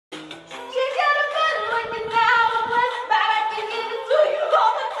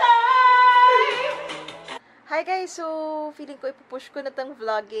Hi guys! So, feeling ko ipupush ko na tong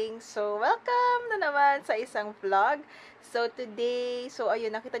vlogging. So, welcome na naman sa isang vlog. So, today, ayun,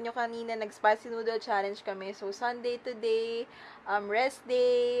 nakita nyo kanina, nag-spicy noodle challenge kami. So, Sunday today, rest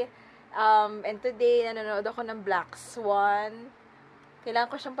day, and today, nanonood ako ng Black Swan. Kailangan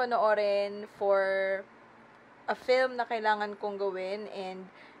ko siyang panoorin for a film na kailangan kong gawin and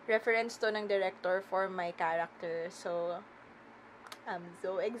reference to ng director for my character. So, I'm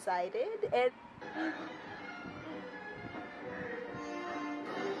so excited. And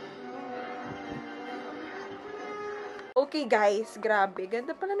okay guys, grabe.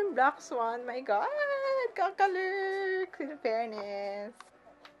 Ganda pala ng Black Swan. My God! Kakalurk! In fairness.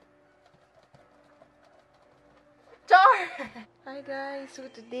 Char! Hi guys! So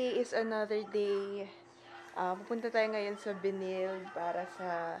today is another day. Pupunta tayo ngayon sa Benilde para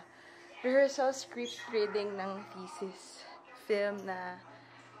sa rehearsal script reading ng thesis film na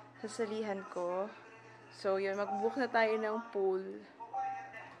sasalihan ko. So yun, mag-book na tayo ng pool.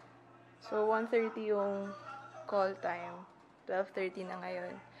 So 1:30 yung call time. 12:30 na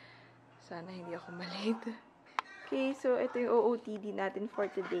ngayon. Sana hindi ako malate. Okay, so ito yung OOTD natin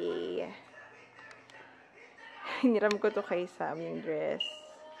for today. Hiniram ko to kay Sam yung dress.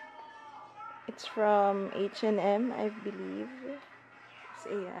 It's from H&M, I believe.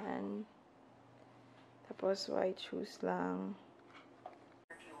 So, ayan. Tapos white shoes lang.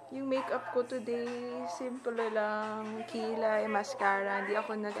 Yung makeup ko today, simple lang. Kilay, mascara. Hindi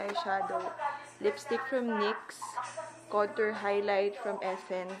ako nag-eyeshadow. Lipstick from NYX. Contour highlight from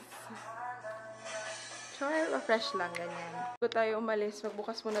Essence. Char, fresh lang, ganyan. Bago tayo umalis,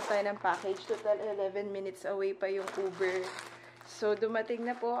 magbukas muna tayo ng package. Total 11 minutes away pa yung Uber. So, dumating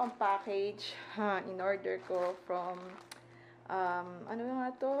na po ang package. In-order ko from, ano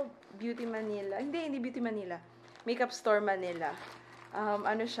nga to? Beauty Manila. Hindi Beauty Manila. Makeup Store Manila.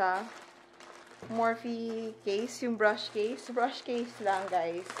 Ano siya? Morphe case, yung brush case. Brush case lang,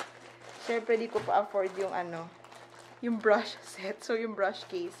 guys. Siyempre, di ko pa afford yung yung brush set. So, yung brush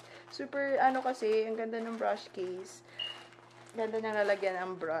case. Super, kasi, ang ganda ng brush case. Ganda ng lalagyan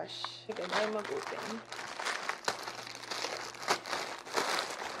ng brush. Ganda yung mag-open.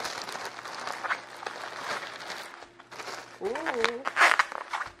 Ooh!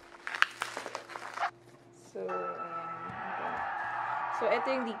 So, ayan. So, ito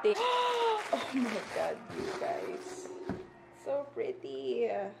yung detail. Oh my God, you guys. So pretty.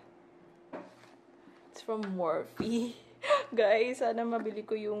 It's from Morphe. Guys, sana mabili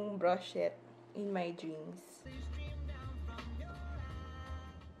ko yung brush set in my dreams.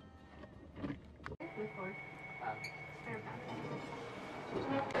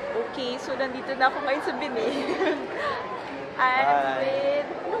 Okay, so nandito na ako ngayon sa Benilde. I'm with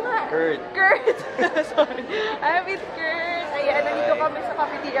Kurt. Sorry. I'm with Kurt. Ayan, nandito kami sa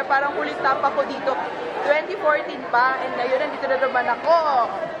cafeteria. Parang huli stop ako dito. 2014 pa. And ngayon, nandito na naman ako.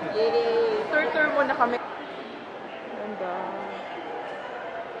 Yay! Tour muna kami. Ganda.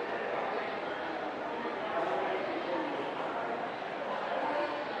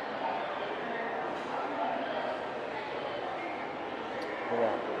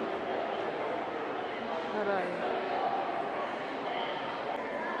 Aray.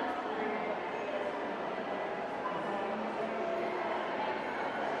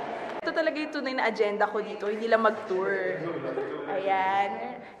 Ito talaga yung tunay na agenda ko dito, hindi lang mag-tour.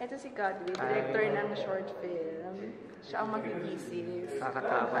 Ayan. Ito si Godwin, director ng short film. Siya ang mag-thesis.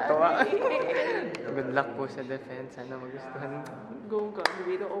 Nakakatawa. Good luck po sa defense. Sana magustuhan. Go,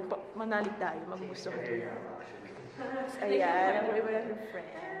 Godwin. O, manalig tayo. Magugustuhan ko. Ayan. Ang iba natin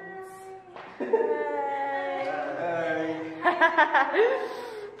friends. Hi!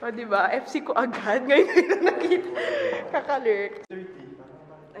 O, diba? FC ko agad. Ngayon na nakita. Kakalurk.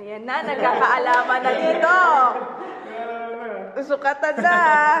 Ayan na, nagkakaalaman na dito. Sukatan na.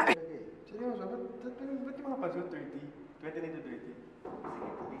 Seryoso, ba't yung mga paso 30? 29 to 30?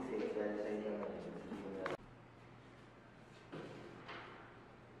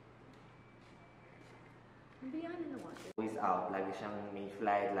 Always out, lagi siyang may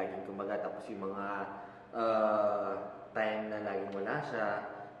flight, laging kumbaga, tapos yung mga time na laging wala siya.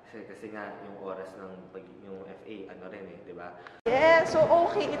 Kasi nga, yung oras ng yung FA, di ba? Yeah, so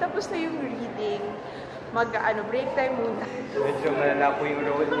okay, itapos na yung reading. Break time muna. Medyo malala po yung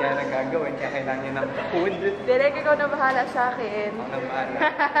role niya na gagawin, kaya kailangan niya ng food. Direk, ikaw na bahala sa akin. Ako na bahala.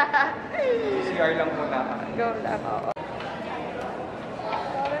 CR lang muna. Go lang, oo.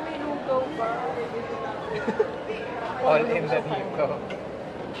 Para may lugaw pa. All in the dito.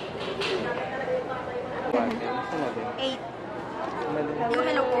 8.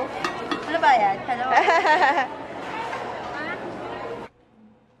 Hello po. Ano ba yan? Hello?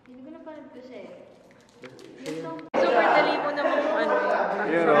 Hindi ko napanood kasi.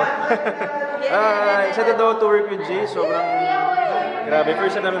 Excited daw to work with Jay. Sobrang grabe.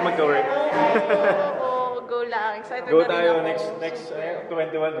 First time namin magka-work. Oo, go lang. Excited Go na rin tayo ako. next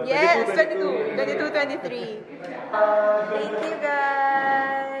 21. Yes, 22, 23. Thank you,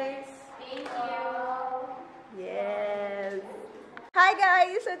 guys. Thank you. Yes. Hi,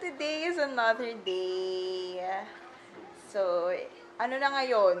 guys. So, today is another day. So, ano na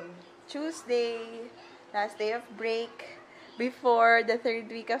ngayon? Tuesday. Last day of break. Before the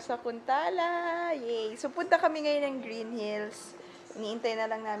third week of Sakuntala. Yay! So, punta kami ngayon ng Green Hills. Iniintay na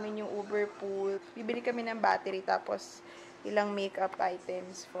lang namin yung Uber pool. Bibili kami ng battery tapos ilang makeup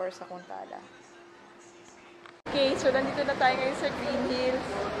items for Sakuntala. Okay, so nandito na tayo ngayon sa Green Hills.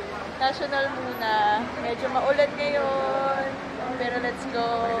 National muna. Medyo maulan ngayon. Pero let's go.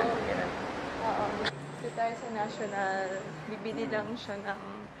 Oo. Dito tayo sa National. Bibili lang siya ng...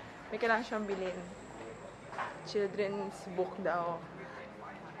 May kailangan siyang bilhin. Children's book daw.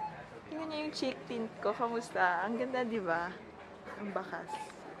 Tingnan niyo yung cheek tint ko. Kamusta? Ang ganda, di ba? Ang bakas.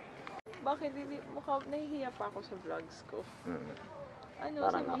 Bakit hindi mukha nahihiya pa ako sa vlogs ko? Ano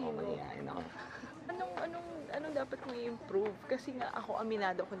parang ako mahihiyain ako. Anong dapat mo i-improve? Kasi nga ako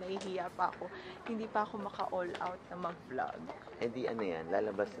aminado ko nahihiya pa ako. Hindi pa ako maka-all out na mag-vlog. Eh di ano yan,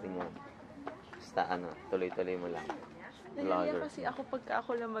 lalabas rin yan. Basta ano, tuloy-tuloy mo lang. Nahihiya kasi ako pagka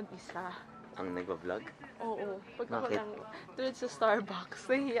ako lang mag-isa. Ang nagwa-vlog? Oo. Pag ako lang, tulad sa Starbucks,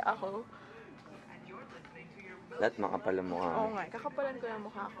 nahihiya ako. Lahat makapal ang mukha. Oo nga, kakapalan ko yung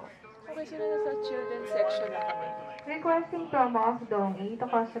mukha ko. Okay, so nasa children's section na kami. Requesting promo of Dong-A to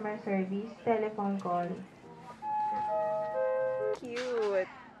customer service, telephone call.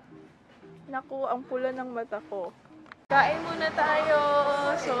 Cute. Naku, ang pula ng mata ko. Kain muna tayo.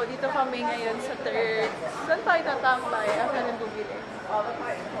 So, dito kami ngayon sa Turks. Saan tayo tatambay? Asa na bumili?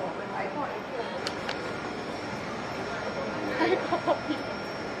 Ay, coffee.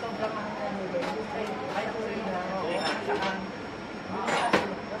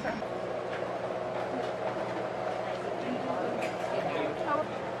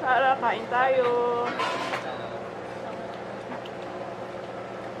 Tara, kain tayo.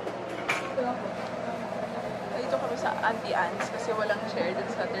 Dito kami sa Aunti Annes kasi walang chair dun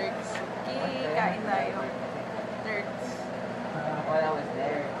sa Turks. Okay, kain tayo. Turks. While I was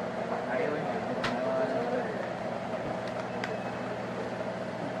there,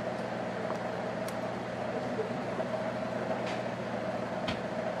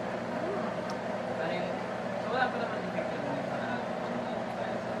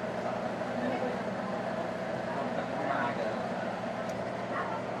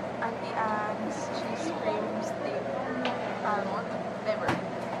 Aunti Annes, cheese cream steak, almond, never.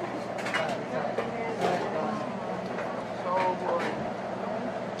 So good.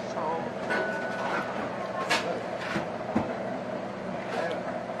 So good.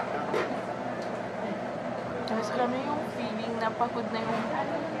 Guys, alam niyo yung feeling na pagod na yung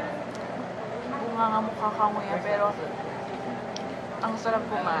bunga nga mukha kanguya, pero ang sarap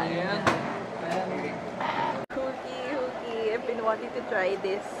kumain. Hooky. I've been wanting to try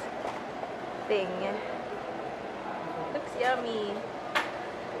this thing. Looks yummy.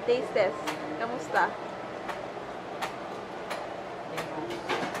 Taste test. Kamusta?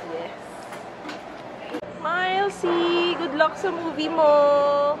 Yes. Milesy! Good luck sa movie mo!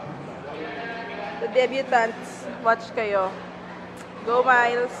 The debutants. Watch kayo. Go,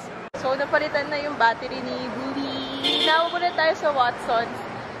 Miles! So, napalitan na yung battery ni Bully. Nawa muna tayo sa Watsons.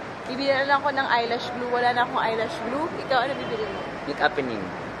 Bibili na lang ako ng eyelash glue. Wala na akong eyelash glue. Ikaw, ano bibili mo? Make happening.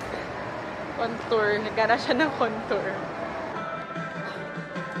 Contour. Nagkana siya ng contour.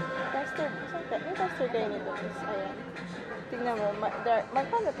 Tester. May tester kayo nito. Ayan. Tingnan mo.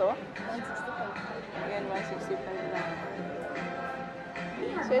 Magkano to? 165. Ayan, 165 na.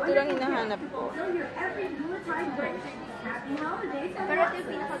 So, ito lang hinahanap ko. Pero ito yung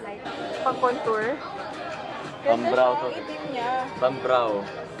pinaka-light. Pang-contour. Pang-brow to. Ganda siya, ang itim niya. Pang-brow.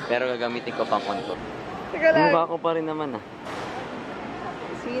 Pero gagamitin ko pang contour. Teka lang. Mukha ko pa rin naman ah.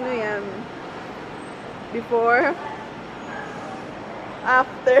 Sino yan? Before?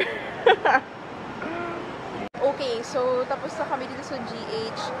 After? Okay, so tapos na kami dito sa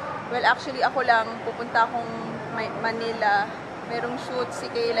GH. Well, actually ako lang. Pupunta akong Manila. Merong shoot si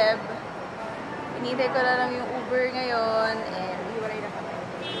Caleb. Hinihintay ko na lang yung Uber ngayon. And hiwalay na kami.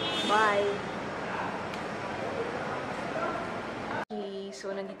 Bye! Okay,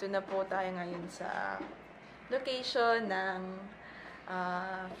 so nandito na po tayo ngayon sa location ng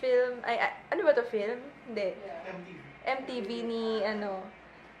film. Ano ba to film? Hindi. MTV ni,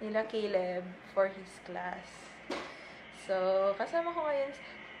 nila Caleb for his class. So, kasama ko ngayon,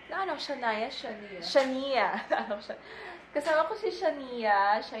 Shania. Kasama ko si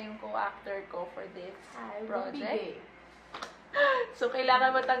Shania. Siya yung co-actor ko for this project. So,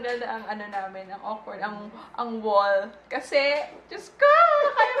 kailangan matanggal na ang ano namin, ang awkward, ang wall. Kasi, Diyos ko,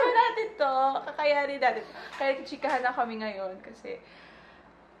 kaya ba natin to? Kakayanin natin. Kaya chikahan na kami ngayon kasi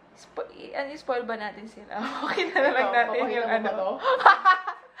spoil ba natin sila? Okay na lang natin yung ano.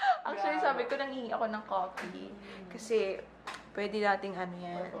 Actually, sabi ko, nangihingi ako ng coffee. Kasi, pwede nating ano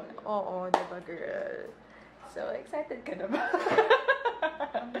yan. Oo, diba girl? So, excited ka na ba?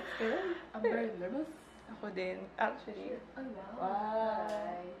 I'm very nervous. Ako din, actually. Oh,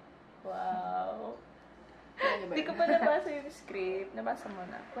 wow. Wow. Hindi ko pa nabasa yung script. Nabasa mo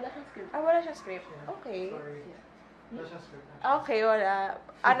na. Wala siyang script. Wala siyang script. Okay. Sorry. Wala siyang script. Okay, wala.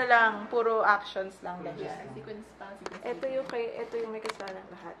 Ano lang, puro actions lang. Ganyan. Sequence pa, sequence. Ito yung may kasalanan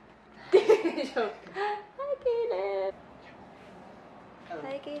lahat. Hi, Caleb!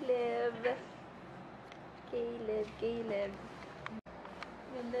 Hi, Caleb! Caleb.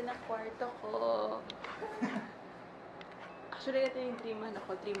 Ganda na kwarto ko. Actually, ito yung dream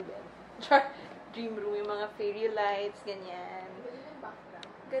bed. Dream room, yung mga fairy lights, ganyan.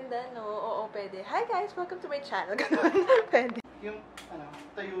 Ganda, no? Oo, pwede. Hi guys! Welcome to my channel. Ganun. Pwede. Yung,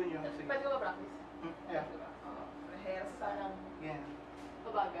 tayo nyo. Sige. Pwede ko ba-practice? Yeah. Rehearse. Parang Yan.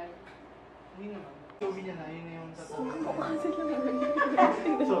 pabagal. Hindi naman. Tuwi niya na, yun na yung tatawag.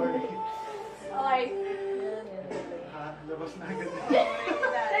 Sorry. Sorry. Okay. Labas na agad.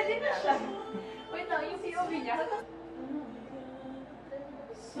 Ready na siya. Wait lang, yung POV niya.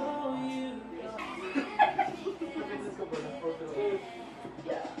 Business ko pala.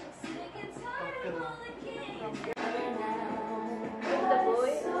 Yeah. The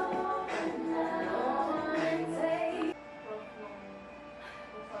boy.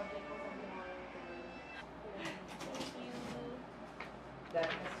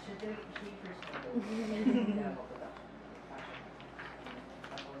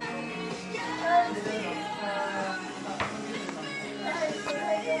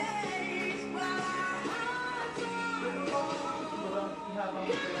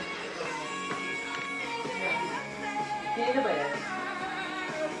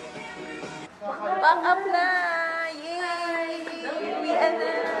 Back up na! Yay! Uwian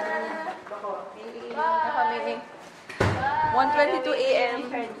na! Na kami. 1:22 a.m.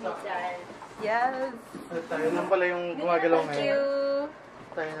 Yes! Tayo lang pala yung gumagalaw Thank ngayon. you!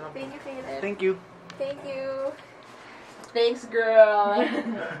 Tayo na lang. Thank you, Caleb. Thank you. Thank you! Thanks, girl!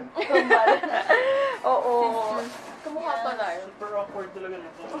 Oo. Kamukha pa na yun. Super awkward talaga na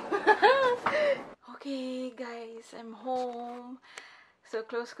to. Okay, guys. I'm home. So,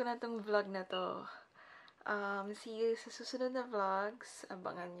 close ko na tong vlog na to. See you sa susunod na vlogs.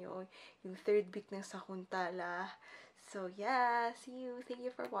 Abangan nyo yung 3rd week ng Sakuntala. So, yeah. See you. Thank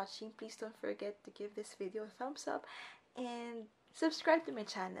you for watching. Please don't forget to give this video a thumbs up and subscribe to my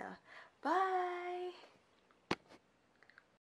channel. Bye!